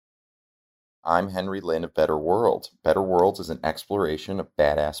I'm Henry Lynn of Better World. Better Worlds is an exploration of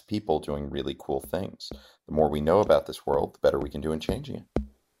badass people doing really cool things. The more we know about this world, the better we can do in changing it.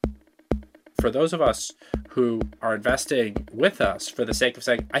 For those of us who are investing with us for the sake of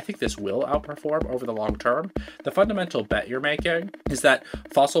saying, I think this will outperform over the long term, the fundamental bet you're making is that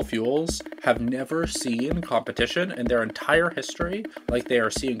fossil fuels have never seen competition in their entire history like they are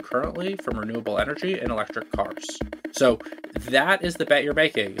seeing currently from renewable energy and electric cars. So that is the bet you're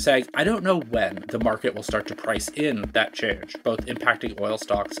making, saying, I don't know when the market will start to price in that change, both impacting oil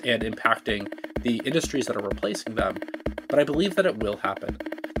stocks and impacting the industries that are replacing them, but I believe that it will happen.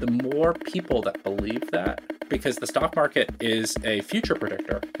 The more people that believe that, because the stock market is a future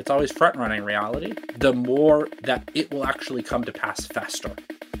predictor, it's always front-running reality, the more that it will actually come to pass faster.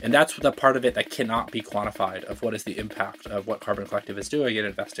 And that's the part of it that cannot be quantified of what is the impact of what Carbon Collective is doing in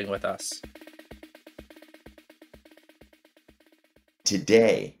investing with us.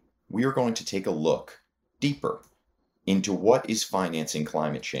 Today, we are going to take a look deeper into what is financing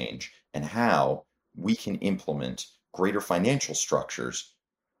climate change and how we can implement greater financial structures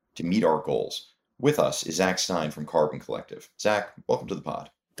to meet our goals. With us is Zach Stein from Carbon Collective. Zach, welcome to the pod.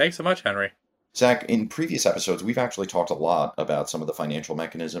 Thanks so much, Henry. Zach, in previous episodes, we've actually talked a lot about some of the financial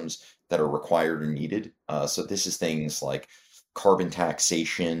mechanisms that are required or needed. So this is things like carbon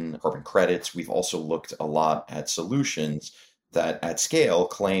taxation, carbon credits. We've also looked a lot at solutions that at scale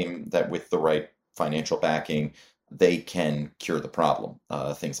claim that with the right financial backing, they can cure the problem.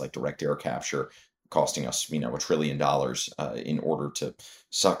 Things like direct air capture costing us, $1 trillion in order to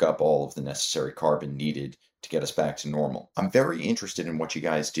suck up all of the necessary carbon needed to get us back to normal. I'm very interested in what you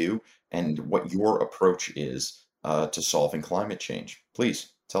guys do and what your approach is to solving climate change.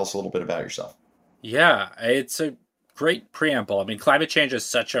 Please tell us a little bit about yourself. Yeah, it's a great preamble. I mean, climate change is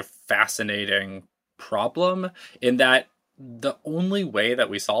such a fascinating problem in that the only way that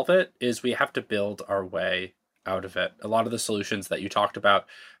we solve it is we have to build our way out of it. A lot of the solutions that you talked about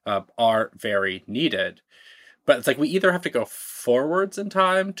are very needed. But it's like we either have to go forwards in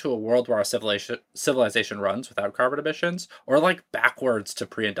time to a world where our civilization runs without carbon emissions, or like backwards to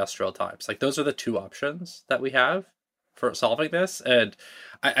pre-industrial times. Like those are the two options that we have for solving this. And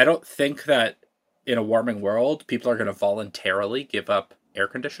I don't think that in a warming world, people are going to voluntarily give up air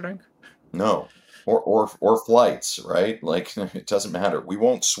conditioning. No. Or flights, right? Like it doesn't matter. We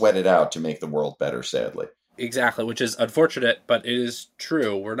won't sweat it out to make the world better, sadly. Exactly, which is unfortunate, but it is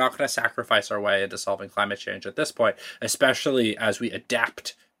true. We're not going to sacrifice our way into solving climate change at this point, especially as we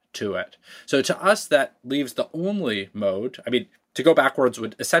adapt to it. So to us, that leaves the only mode. I mean, to go backwards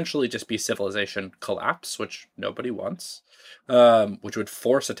would essentially just be civilization collapse, which nobody wants, which would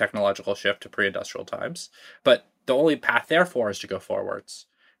force a technological shift to pre-industrial times. But the only path, therefore, is to go forwards.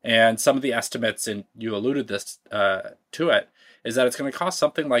 And some of the estimates, and you alluded this to it, is that it's going to cost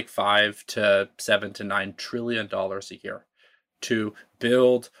something like $5 to $7 to $9 trillion a year to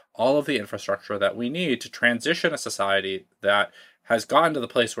build all of the infrastructure that we need to transition a society that has gotten to the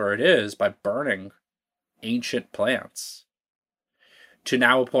place where it is by burning ancient plants to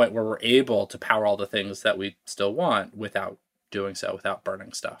now a point where we're able to power all the things that we still want without doing so, without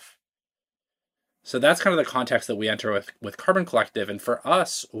burning stuff. So that's kind of the context that we enter with Carbon Collective. And for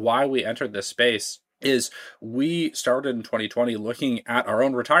us, why we entered this space is we started in 2020 looking at our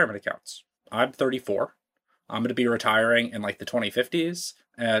own retirement accounts. I'm 34. I'm going to be retiring in like the 2050s.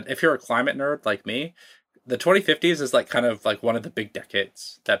 And if you're a climate nerd like me, the 2050s is like kind of like one of the big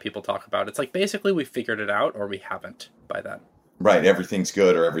decades that people talk about. It's like basically we figured it out or we haven't by then. Right, everything's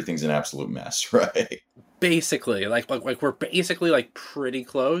good or everything's an absolute mess, right? Basically, like we're basically like pretty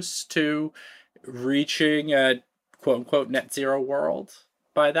close to reaching a quote unquote net zero world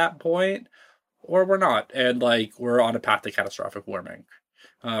by that point, or we're not, and like we're on a path to catastrophic warming.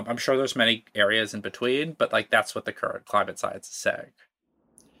 I'm sure there's many areas in between, but like that's what the current climate science is saying.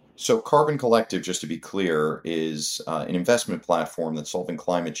 So, Carbon Collective, just to be clear, is an investment platform that's solving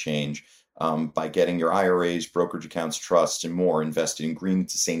climate change by getting your IRAs, brokerage accounts, trusts, and more invested in green,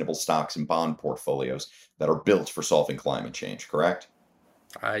 sustainable stocks and bond portfolios that are built for solving climate change, correct?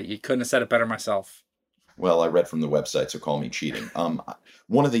 You couldn't have said it better myself. Well, I read from the website, so call me cheating.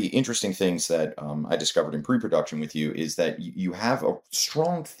 One of the interesting things that I discovered in pre-production with you is that you have a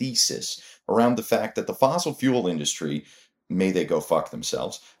strong thesis around the fact that the fossil fuel industry, may they go fuck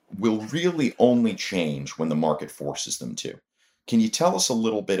themselves, will really only change when the market forces them to. Can you tell us a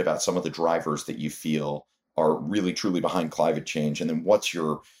little bit about some of the drivers that you feel are really truly behind climate change, and then what's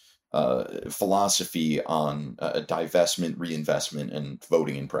your philosophy on divestment, reinvestment, and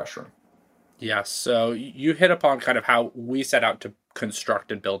voting and pressuring? Yes, so you hit upon kind of how we set out to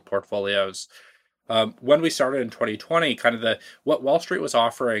construct and build portfolios. When we started in 2020, kind of what Wall Street was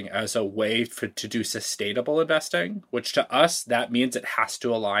offering as a way to do sustainable investing, which to us, that means it has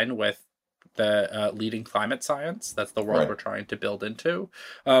to align with the leading climate science. That's the world Right. we're trying to build into,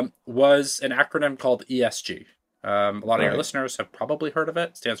 was an acronym called ESG. A lot of your Right. listeners have probably heard of it.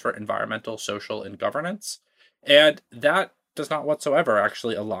 It stands for environmental, social, and governance. And that does not whatsoever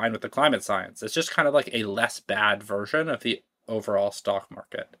actually align with the climate science. It's just kind of like a less bad version of the overall stock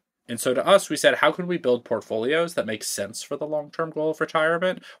market. And so to us, we said, how can we build portfolios that make sense for the long term goal of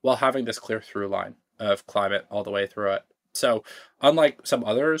retirement while having this clear through line of climate all the way through it? So, unlike some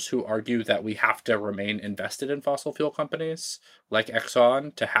others who argue that we have to remain invested in fossil fuel companies like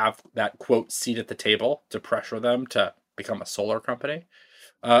Exxon to have that quote seat at the table to pressure them to become a solar company,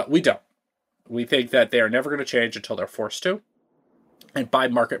 we don't. We think that they are never going to change until they're forced to, and by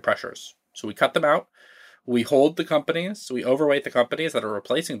market pressures. So we cut them out. We hold the companies, we overweight the companies that are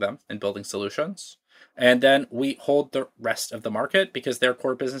replacing them in building solutions. And then we hold the rest of the market because their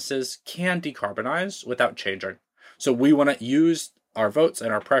core businesses can decarbonize without changing. So we want to use our votes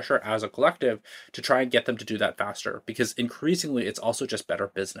and our pressure as a collective to try and get them to do that faster because increasingly it's also just better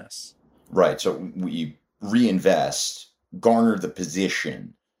business. Right. So we reinvest, garner the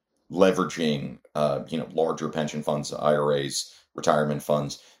position, leveraging, larger pension funds, IRAs, retirement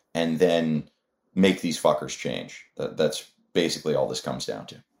funds, and then make these fuckers change. That's basically all this comes down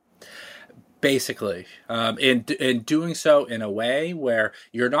to. Basically, in doing so in a way where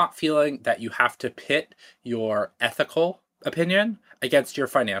you're not feeling that you have to pit your ethical opinion against your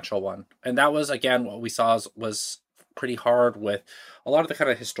financial one. And that was, again, what we saw was pretty hard with a lot of the kind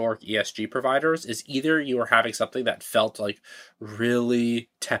of historic ESG providers is either you were having something that felt like really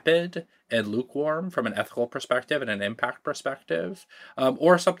tepid and lukewarm from an ethical perspective and an impact perspective,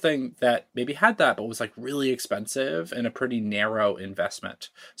 or something that maybe had that but was like really expensive and a pretty narrow investment.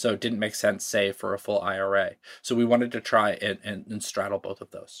 So it didn't make sense, say, for a full IRA. So we wanted to try and straddle both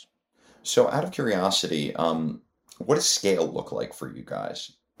of those. So, out of curiosity, what does scale look like for you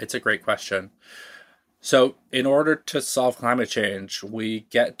guys? It's a great question. So, in order to solve climate change, we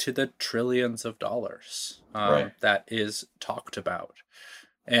get to the trillions of dollars Right. that is talked about.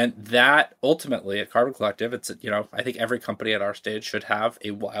 And that ultimately at Carbon Collective, I think every company at our stage should have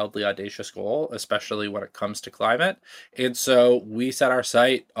a wildly audacious goal, especially when it comes to climate. And so we set our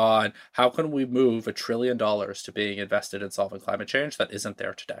sight on how can we move $1 trillion to being invested in solving climate change that isn't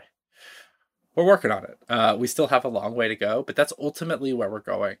there today. We're working on it. We still have a long way to go, but that's ultimately where we're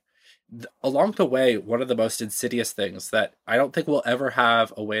going. Along the way, one of the most insidious things that I don't think we'll ever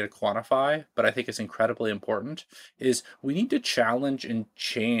have a way to quantify, but I think is incredibly important, is we need to challenge and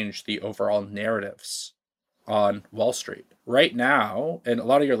change the overall narratives on Wall Street. Right now, and a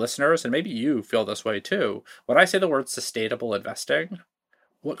lot of your listeners, and maybe you feel this way too, when I say the word sustainable investing,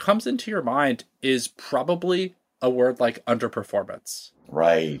 what comes into your mind is probably a word like underperformance,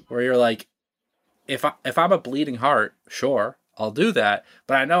 Right. where you're like, if I'm a bleeding heart, sure, I'll do that,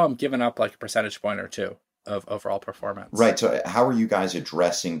 but I know I'm giving up like a percentage point or two of overall performance. Right. So, how are you guys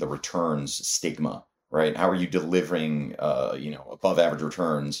addressing the returns stigma? Right. How are you delivering, above average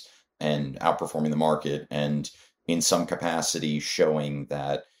returns and outperforming the market, and in some capacity showing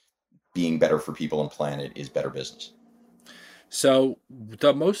that being better for people and planet is better business? So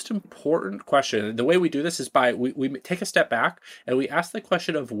the most important question, the way we do this is by we take a step back and we ask the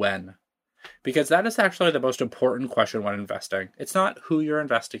question of when. Because that is actually the most important question when investing. It's not who you're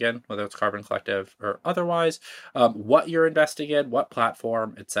investing in, whether it's Carbon Collective or otherwise, what you're investing in, what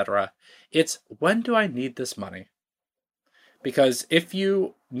platform, etc. It's when do I need this money? Because if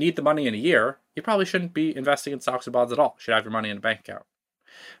you need the money in a year, you probably shouldn't be investing in stocks and bonds at all. You should have your money in a bank account.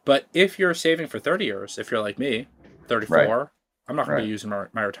 But if you're saving for 30 years, if you're like me, Right. 34, I'm not going to be Right. using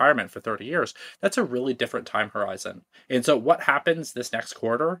my retirement for 30 years. That's a really different time horizon. And so what happens this next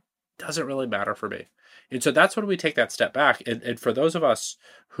quarter doesn't really matter for me. And so that's when we take that step back. And for those of us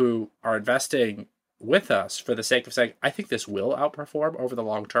who are investing with us for the sake of saying, I think this will outperform over the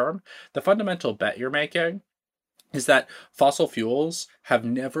long term, the fundamental bet you're making is that fossil fuels have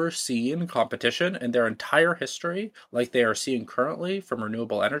never seen competition in their entire history like they are seeing currently from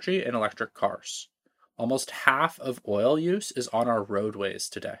renewable energy and electric cars. Almost half of oil use is on our roadways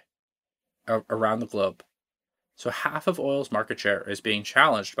today around the globe. So half of oil's market share is being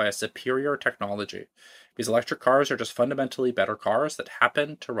challenged by a superior technology because electric cars are just fundamentally better cars that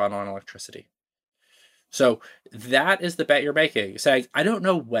happen to run on electricity. So that is the bet you're making, saying, I don't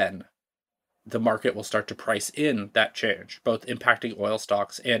know when the market will start to price in that change, both impacting oil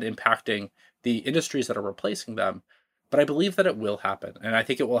stocks and impacting the industries that are replacing them. but I believe that it will happen. And I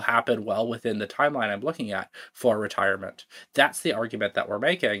think it will happen well within the timeline I'm looking at for retirement. That's the argument that we're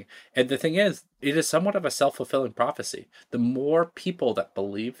making. And the thing is, it is somewhat of a self-fulfilling prophecy. The more people that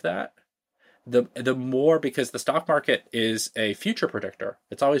believe that, the more, because the stock market is a future predictor,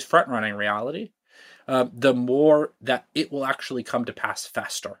 it's always front running reality, the more that it will actually come to pass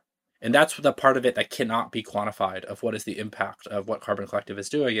faster. And that's the part of it that cannot be quantified, of what is the impact of what Carbon Collective is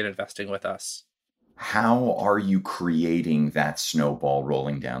doing in investing with us. How are you creating that snowball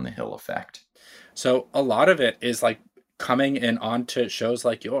rolling down the hill effect? So a lot of it is like coming in onto shows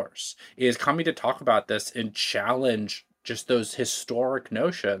like yours, is coming to talk about this and challenge just those historic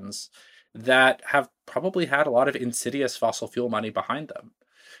notions that have probably had a lot of insidious fossil fuel money behind them.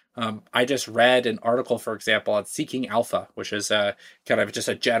 I just read an article, for example, on Seeking Alpha, which is a kind of just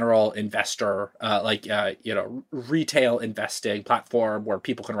a general investor, retail investing platform where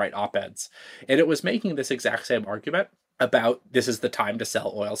people can write op-eds. And it was making this exact same argument about this is the time to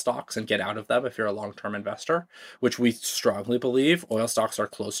sell oil stocks and get out of them if you're a long-term investor, which we strongly believe. Oil stocks are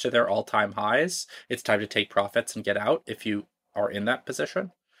close to their all-time highs. It's time to take profits and get out if you are in that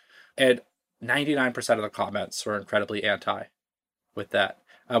position. And 99% of the comments were incredibly anti with that.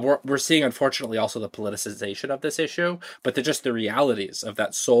 We're seeing, unfortunately, also the politicization of this issue, but just the realities of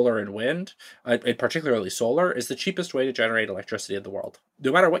that solar and wind, and particularly solar, is the cheapest way to generate electricity in the world.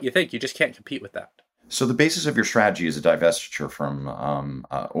 No matter what you think, you just can't compete with that. So the basis of your strategy is a divestiture from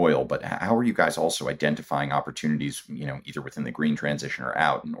oil, but how are you guys also identifying opportunities, either within the green transition or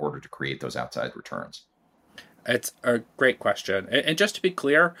out, in order to create those outside returns? It's a great question. And just to be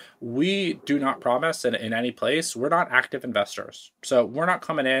clear, we do not promise in any place. We're not active investors. So we're not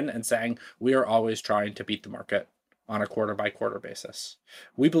coming in and saying we are always trying to beat the market on a quarter by quarter basis.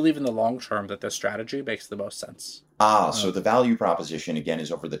 We believe in the long term that this strategy makes the most sense. So the value proposition, again,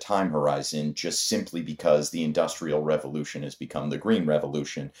 is over the time horizon, just simply because the Industrial Revolution has become the Green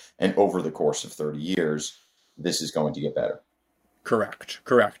Revolution. And over the course of 30 years, this is going to get better.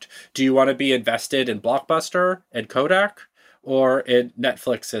 Correct. Do you want to be invested in Blockbuster and Kodak, or in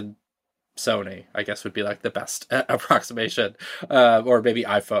Netflix and Sony? I guess would be like the best approximation, or maybe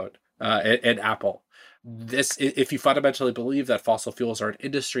iPhone and Apple. This, if you fundamentally believe that fossil fuels are an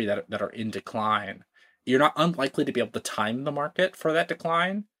industry that are in decline, you're not unlikely to be able to time the market for that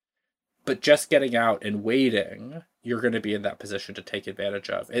decline. But just getting out and waiting, you're going to be in that position to take advantage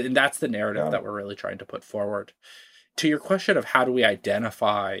of, and that's the narrative that we're really trying to put forward. To your question of how do we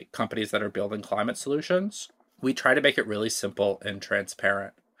identify companies that are building climate solutions, we try to make it really simple and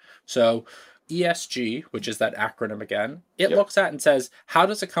transparent. So ESG, which is that acronym again, it looks at and says, how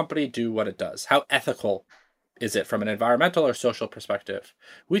does a company do what it does? How ethical is it from an environmental or social perspective?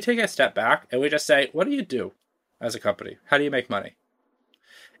 We take a step back and we just say, what do you do as a company? How do you make money?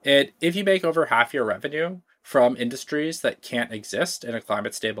 And if you make over half your revenue from industries that can't exist in a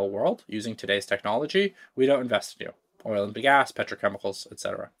climate stable world using today's technology, we don't invest in you. Oil and gas, petrochemicals,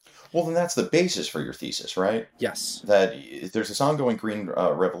 etc. Well, then that's the basis for your thesis, right? Yes. That there's this ongoing green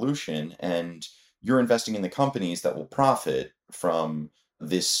revolution, and you're investing in the companies that will profit from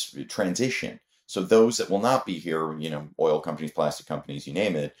this transition. So those that will not be here, oil companies, plastic companies, you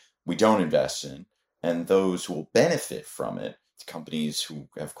name it, we don't invest in. And those who will benefit from it, companies who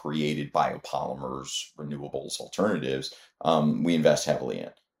have created biopolymers, renewables, alternatives, we invest heavily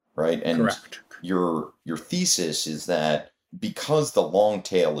in, right? And correct. Your thesis is that because the long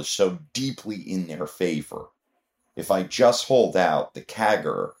tail is so deeply in their favor, if I just hold out, the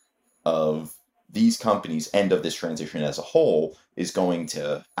CAGR of these companies and of this transition as a whole is going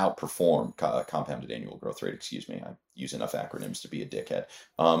to outperform compounded annual growth rate. Excuse me, I use enough acronyms to be a dickhead.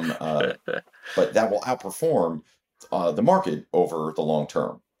 But that will outperform the market over the long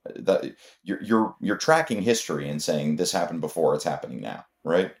term. That you're tracking history and saying this happened before, it's happening now,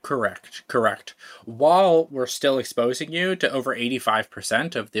 right? Correct. While we're still exposing you to over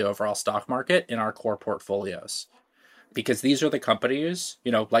 85% of the overall stock market in our core portfolios, because these are the companies,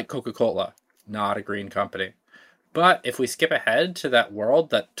 like Coca-Cola, not a green company. But if we skip ahead to that world,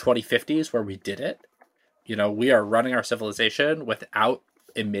 that 2050s where we did it, we are running our civilization without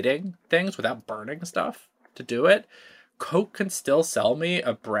emitting things, without burning stuff to do it. Coke can still sell me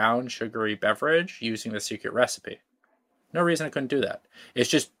a brown sugary beverage using the secret recipe. No reason it couldn't do that. It's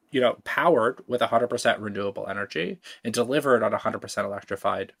just, powered with 100% renewable energy and delivered on a 100%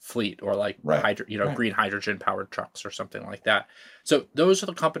 electrified fleet, or green hydrogen powered trucks or something like that. So those are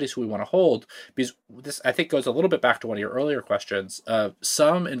the companies who we want to hold, because this, I think, goes a little bit back to one of your earlier questions.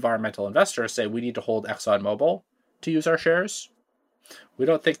 Some environmental investors say we need to hold ExxonMobil to use our shares. We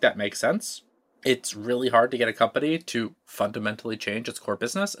don't think that makes sense. It's really hard to get a company to fundamentally change its core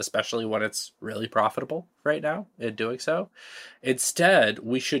business, especially when it's really profitable right now in doing so. Instead,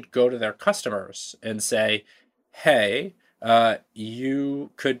 we should go to their customers and say, hey,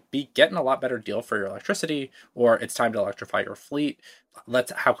 you could be getting a lot better deal for your electricity, or it's time to electrify your fleet.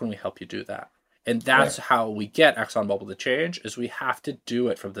 How can we help you do that? And Right. that's how we get ExxonMobil to change, is we have to do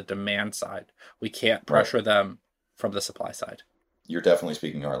it from the demand side. We can't Right. pressure them from the supply side. You're definitely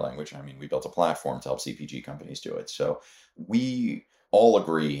speaking our language. I mean, we built a platform to help CPG companies do it. So we all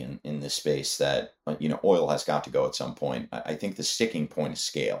agree in this space that oil has got to go at some point. I think the sticking point is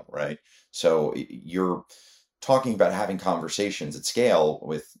scale, right? So you're talking about having conversations at scale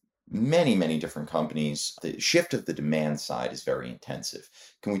with many, many different companies. The shift of the demand side is very intensive.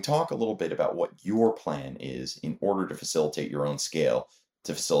 Can we talk a little bit about what your plan is in order to facilitate your own scale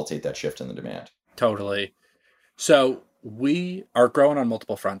to facilitate that shift in the demand? Totally. So we are growing on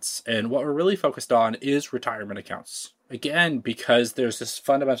multiple fronts, and what we're really focused on is retirement accounts. Again, because there's this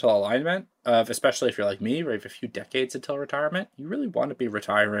fundamental alignment of, especially if you're like me, where you have a few decades until retirement, you really want to be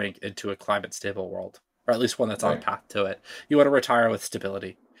retiring into a climate stable world, or at least one that's on Right. path to it. You want to retire with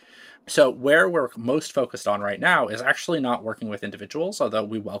stability. So, where we're most focused on right now is actually not working with individuals, although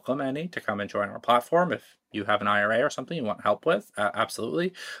we welcome any to come and join our platform if you have an IRA or something you want help with,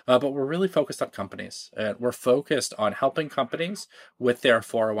 absolutely. But we're really focused on companies. We're focused on helping companies with their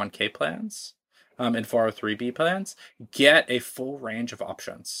 401k plans and 403b plans get a full range of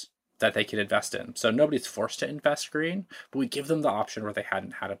options that they can invest in. So, nobody's forced to invest green, but we give them the option where they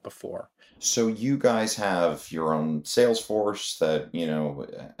hadn't had it before. So you guys have your own sales force that,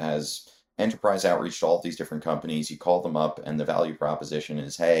 has enterprise outreach to all these different companies. You call them up, and the value proposition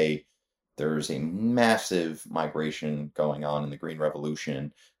is, hey, there's a massive migration going on in the green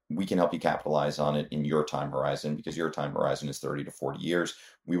revolution. We can help you capitalize on it in your time horizon because your time horizon is 30 to 40 years.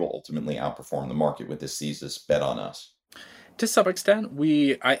 We will ultimately outperform the market with this thesis. Bet on us. To some extent,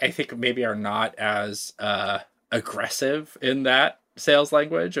 I think maybe are not as aggressive in that sales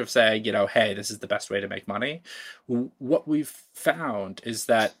language of saying, hey, this is the best way to make money. What we've found is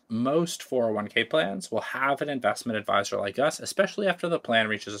that most 401k plans will have an investment advisor like us, especially after the plan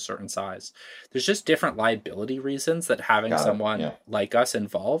reaches a certain size. There's just different liability reasons that having Got it. someone Yeah. like us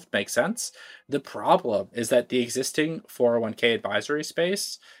involved makes sense. The problem is that the existing 401k advisory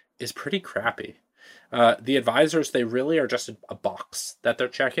space is pretty crappy. The advisors, they really are just a box that they're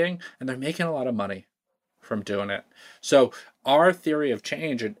checking, and they're making a lot of money from doing it. So our theory of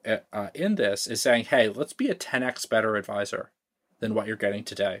change in this is saying, hey, let's be a 10x better advisor than what you're getting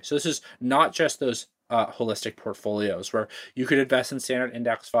today. So this is not just those holistic portfolios where you could invest in standard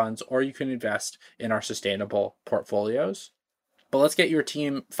index funds or you can invest in our sustainable portfolios. But let's get your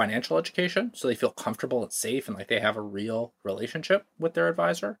team financial education so they feel comfortable and safe and like they have a real relationship with their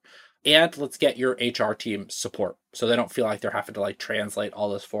advisor. And let's get your HR team support so they don't feel like they're having to like translate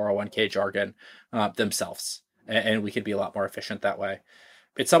all this 401k jargon themselves. And we could be a lot more efficient that way.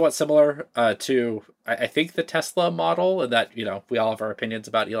 It's somewhat similar to, I think, the Tesla model, and that, we all have our opinions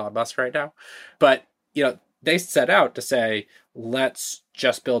about Elon Musk right now. But, they set out to say, let's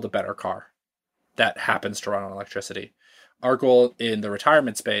just build a better car that happens to run on electricity. Our goal in the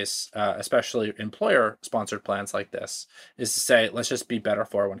retirement space, especially employer sponsored plans like this, is to say, let's just be better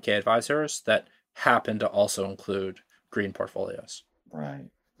 401k advisors that happen to also include green portfolios. Right.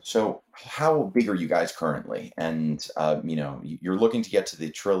 So how big are you guys currently? And you're looking to get to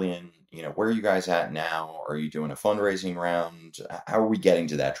the trillion. Where are you guys at now? Are you doing a fundraising round? How are we getting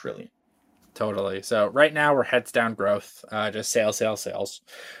to that trillion? Totally. So right now we're heads down growth, just sales, sales, sales.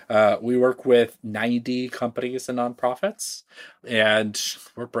 We work with 90 companies and nonprofits, and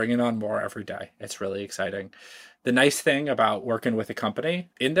we're bringing on more every day. It's really exciting. The nice thing about working with a company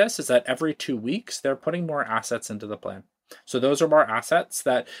in this is that every 2 weeks they're putting more assets into the plan. So those are more assets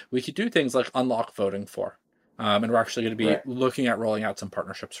that we could do things like unlock voting for. And we're actually going to be Right. looking at rolling out some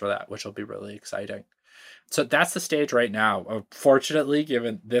partnerships for that, which will be really exciting. So that's the stage right now. Fortunately,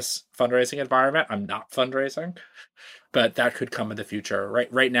 given this fundraising environment, I'm not fundraising, but that could come in the future.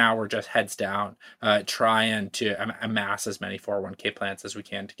 Right now, we're just heads down, trying to amass as many 401k plans as we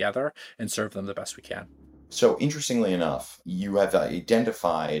can together and serve them the best we can. So interestingly enough, you have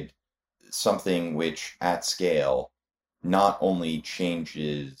identified something which at scale not only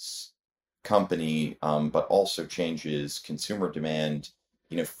changes company, but also changes consumer demand,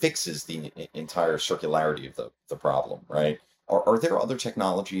 fixes the entire circularity of the problem, right? Are there other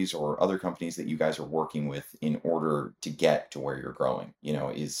technologies or other companies that you guys are working with in order to get to where you're growing?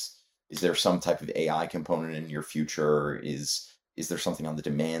 Is there some type of AI component in your future? Is there something on the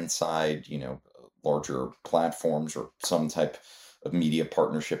demand side, larger platforms or some type a media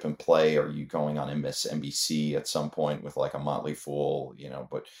partnership in play? Are you going on MSNBC at some point with like a Motley Fool?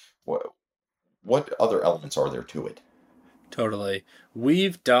 But what what other elements are there to it? Totally.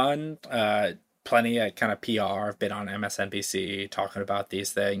 We've done plenty of kind of PR. I've been on MSNBC talking about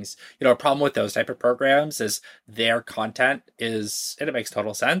these things. A problem with those type of programs is their content is, and it makes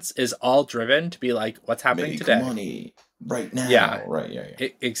total sense, is all driven to be like, what's happening Make today? money right now. Yeah, Right. Yeah. Yeah.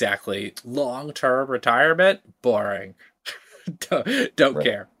 exactly. Long-term retirement, boring. Don't Right.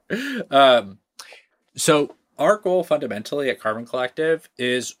 care. Um, so our goal fundamentally at Carbon Collective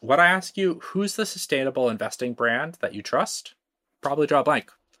is what I ask you, who's the sustainable investing brand that you trust? Probably draw a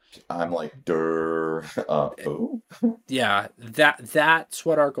blank. I'm like, durr. Who? Yeah, that's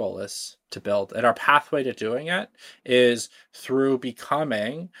what our goal is to build. And our pathway to doing it is through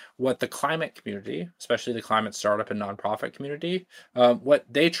becoming what the climate community, especially the climate startup and nonprofit community, what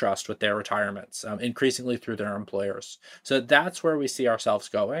they trust with their retirements, increasingly through their employers. So that's where we see ourselves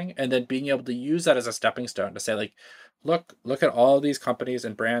going, and then being able to use that as a stepping stone to say, like, look at all these companies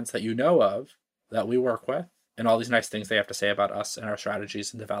and brands that you know of that we work with, and all these nice things they have to say about us and our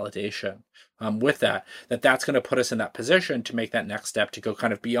strategies and the validation with that's going to put us in that position to make that next step to go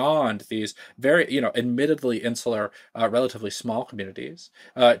kind of beyond these very, admittedly insular, relatively small communities,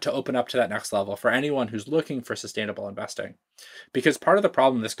 to open up to that next level for anyone who's looking for sustainable investing. Because part of the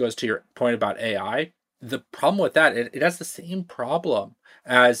problem, this goes to your point about AI, the problem with that, it has the same problem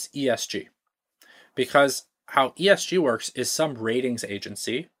as ESG. Because how ESG works is some ratings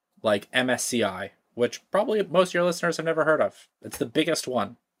agency like MSCI, which probably most of your listeners have never heard of. It's the biggest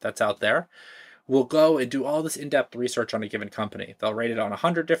one that's out there. Will go and do all this in-depth research on a given company. They'll rate it on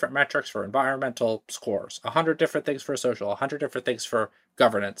 100 different metrics for environmental scores, 100 different things for social, 100 different things for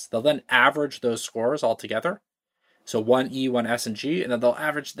governance. They'll then average those scores all together. So one E, one S, and G, and then they'll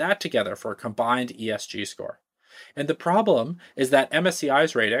average that together for a combined ESG score. And the problem is that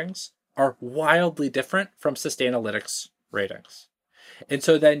MSCI's ratings are wildly different from Sustainalytics ratings. And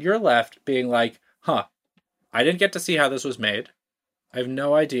so then you're left being like, I didn't get to see how this was made. I have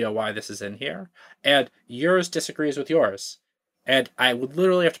no idea why this is in here. And yours disagrees with yours. And I would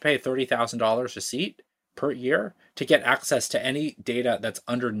literally have to pay $30,000 a seat per year to get access to any data that's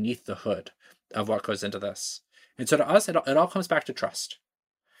underneath the hood of what goes into this. And so to us, it all comes back to trust.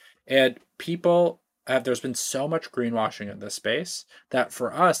 And there's been so much greenwashing in this space that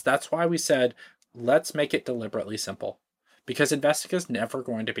for us, that's why we said, let's make it deliberately simple. Because investing is never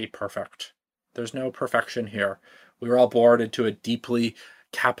going to be perfect. There's no perfection here. We were all born into a deeply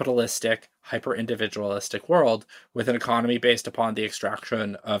capitalistic, hyper-individualistic world with an economy based upon the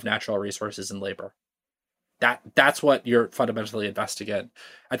extraction of natural resources and labor. That's what you're fundamentally investing in.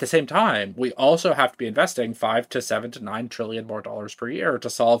 At the same time, we also have to be investing 5 to 7 to 9 trillion more dollars per year to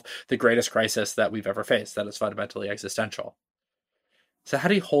solve the greatest crisis that we've ever faced, that is fundamentally existential. So how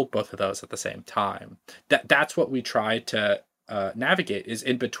do you hold both of those at the same time? That's what we try to navigate, is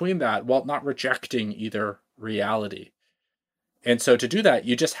in between that, while not rejecting either reality. And so to do that,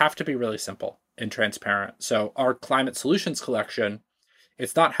 you just have to be really simple and transparent. So our climate solutions collection,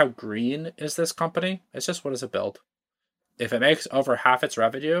 it's not how green is this company, it's just what does it build? If it makes over half its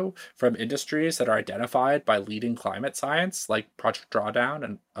revenue from industries that are identified by leading climate science, like Project Drawdown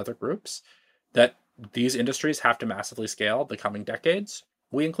and other groups, that these industries have to massively scale the coming decades,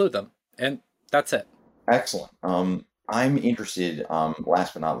 we include them. And that's it. Excellent. I'm interested,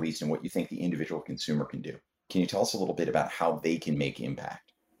 last but not least, in what you think the individual consumer can do. Can you tell us a little bit about how they can make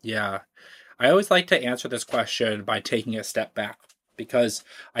impact? Yeah. I always like to answer this question by taking a step back, because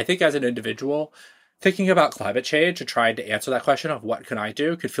I think as an individual, thinking about climate change and trying to answer that question of what can I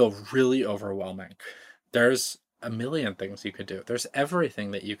do could feel really overwhelming. There's a million things you can do. There's everything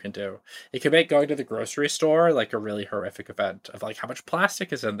that you can do. It can make going to the grocery store like a really horrific event of like, how much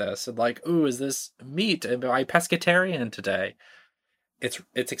plastic is in this? And like, ooh, is this meat? Am I pescatarian today?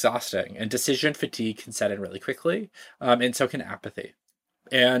 It's exhausting, and decision fatigue can set in really quickly, and so can apathy.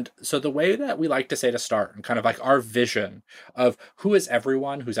 And so the way that we like to say to start, and kind of like our vision of who is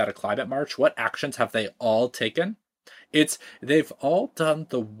everyone who's at a climate march, what actions have they all taken? It's they've all done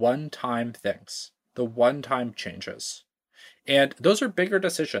the one-time things, the one-time changes. And those are bigger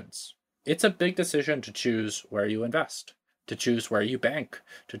decisions. It's a big decision to choose where you invest, to choose where you bank,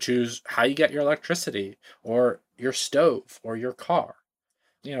 to choose how you get your electricity or your stove or your car.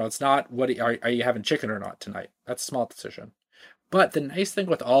 It's not are you having chicken or not tonight? That's a small decision. But the nice thing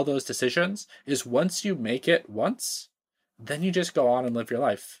with all those decisions is once you make it once, then you just go on and live your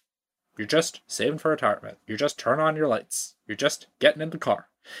life. You're just saving for retirement. You're just turning on your lights. You're just getting in the car.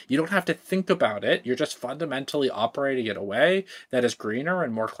 You don't have to think about it. You're just fundamentally operating in a way that is greener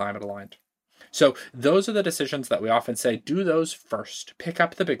and more climate aligned. So those are the decisions that we often say, do those first. Pick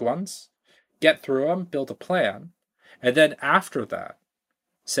up the big ones, get through them, build a plan. And then after that,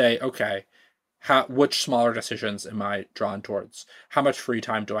 say, okay, which smaller decisions am I drawn towards? How much free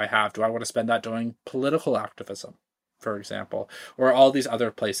time do I have? Do I want to spend that doing political activism, for example, or all these other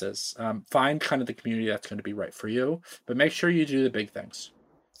places? Find kind of the community that's going to be right for you, but make sure you do the big things.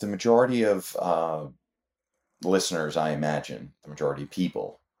 The majority of listeners, I imagine, the majority of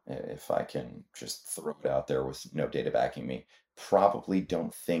people, if I can just throw it out there with no data backing me, probably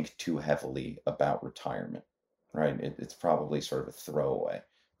don't think too heavily about retirement, right? It's probably sort of a throwaway.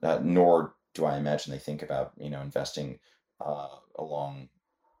 Nor do I imagine they think about, investing along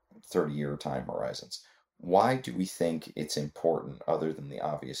 30-year time horizons. Why do we think it's important, other than the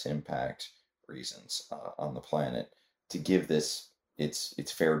obvious impact reasons on the planet, to give this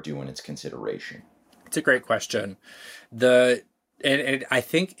its fair due and its consideration? It's a great question. And I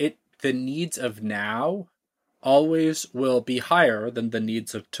think the needs of now always will be higher than the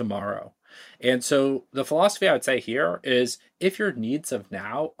needs of tomorrow. And so the philosophy I would say here is, if your needs of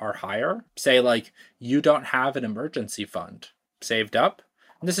now are higher, say like you don't have an emergency fund saved up,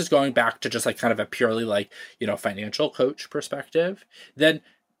 and this is going back to just like kind of a purely like, financial coach perspective, then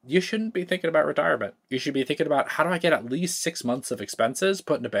you shouldn't be thinking about retirement. You should be thinking about, how do I get at least 6 months of expenses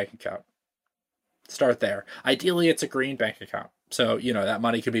put in a bank account? Start there. Ideally, it's a green bank account. So, that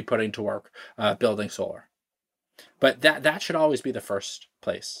money could be putting to work building solar. But that should always be the first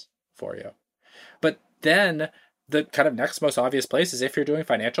place for you. But then the kind of next most obvious place is, if you're doing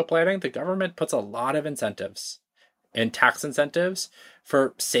financial planning, the government puts a lot of incentives and tax incentives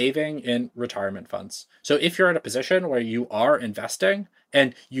for saving in retirement funds. So if you're in a position where you are investing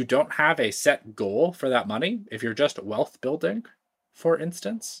and you don't have a set goal for that money, if you're just wealth building, for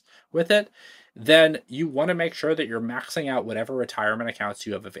instance, with it, then you want to make sure that you're maxing out whatever retirement accounts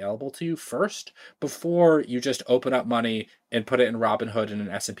you have available to you first, before you just open up money and put it in Robinhood in an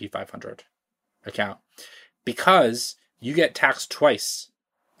S&P 500 account. Because you get taxed twice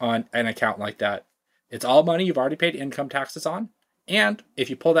on an account like that. It's all money you've already paid income taxes on. And if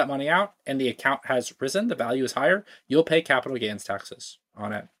you pull that money out and the account has risen, the value is higher, you'll pay capital gains taxes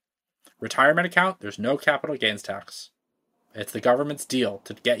on it. Retirement account, there's no capital gains tax. It's the government's deal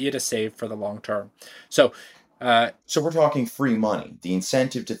to get you to save for the long term. So we're talking free money. The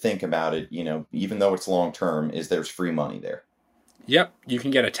incentive to think about it, even though it's long term, is there's free money there. Yep. You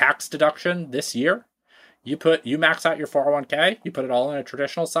can get a tax deduction this year. You max out your 401k, you put it all in a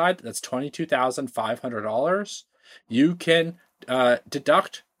traditional side, that's $22,500. You can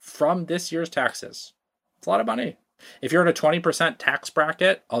deduct from this year's taxes. It's a lot of money. If you're in a 20% tax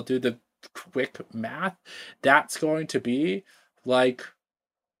bracket, I'll do the quick math, that's going to be like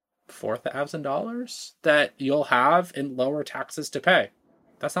 $4,000 that you'll have in lower taxes to pay.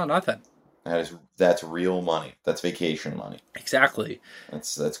 That's not nothing. That's real money. That's vacation money. Exactly.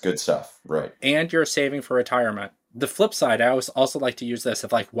 That's good stuff, right? And you're saving for retirement. The flip side, I also like to use this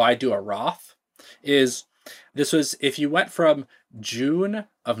of like, why do a Roth? Is this was, if you went from June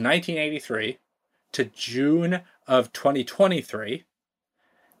of 1983 to June of 2023,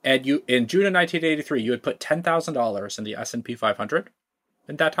 and you in June of 1983 you had put $10,000 in the S&P 500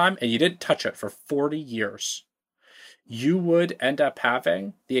 at that time, and you didn't touch it for 40 years, you would end up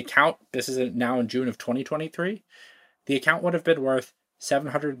having the account, this is now in June of 2023, the account would have been worth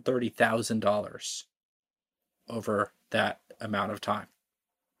 $730,000 over that amount of time.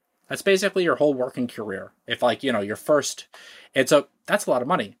 That's basically your whole working career. If your first, and so that's a lot of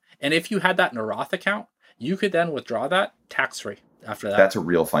money. And if you had that in a Roth account, you could then withdraw that tax-free after that. That's a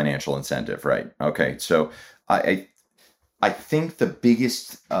real financial incentive, right? Okay, so I think the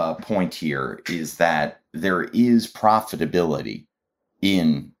biggest point here is that there is profitability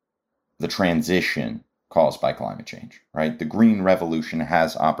in the transition caused by climate change, right? The green revolution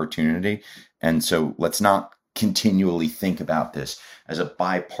has opportunity. And so let's not continually think about this as a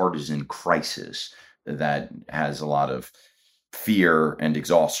bipartisan crisis that has a lot of fear and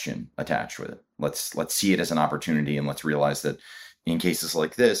exhaustion attached with it. Let's see it as an opportunity, and let's realize that in cases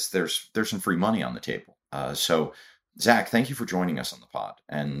like this, there's some free money on the table. So Zach, thank you for joining us on the pod.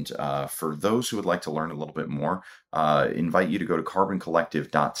 And for those who would like to learn a little bit more, invite you to go to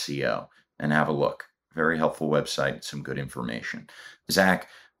carboncollective.co and have a look. Very helpful website, some good information. Zach,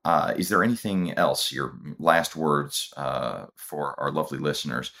 is there anything else, your last words for our lovely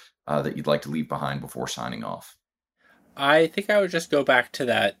listeners that you'd like to leave behind before signing off? I think I would just go back to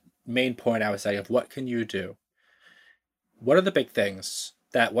that main point I was saying of what can you do? What are the big things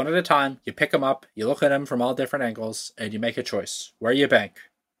that one at a time, you pick them up, you look at them from all different angles, and you make a choice. Where you bank,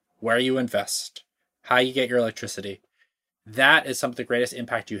 where you invest, how you get your electricity. That is some of the greatest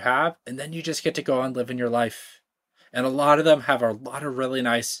impact you have. And then you just get to go on living your life. And a lot of them have a lot of really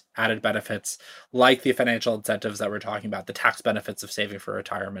nice added benefits, like the financial incentives that we're talking about, the tax benefits of saving for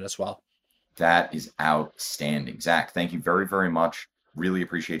retirement as well. That is outstanding. Zach, thank you very, very much. Really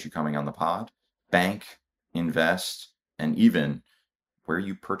appreciate you coming on the pod. Bank, invest, and even where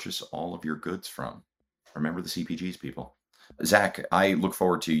you purchase all of your goods from. Remember the CPGs, people. Zach, I look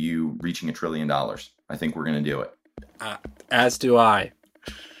forward to you reaching $1 trillion. I think we're going to do it. As do I.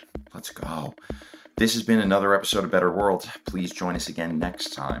 Let's go. This has been another episode of Better World. Please join us again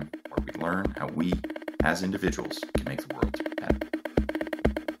next time where we learn how we, as individuals, can make the world better.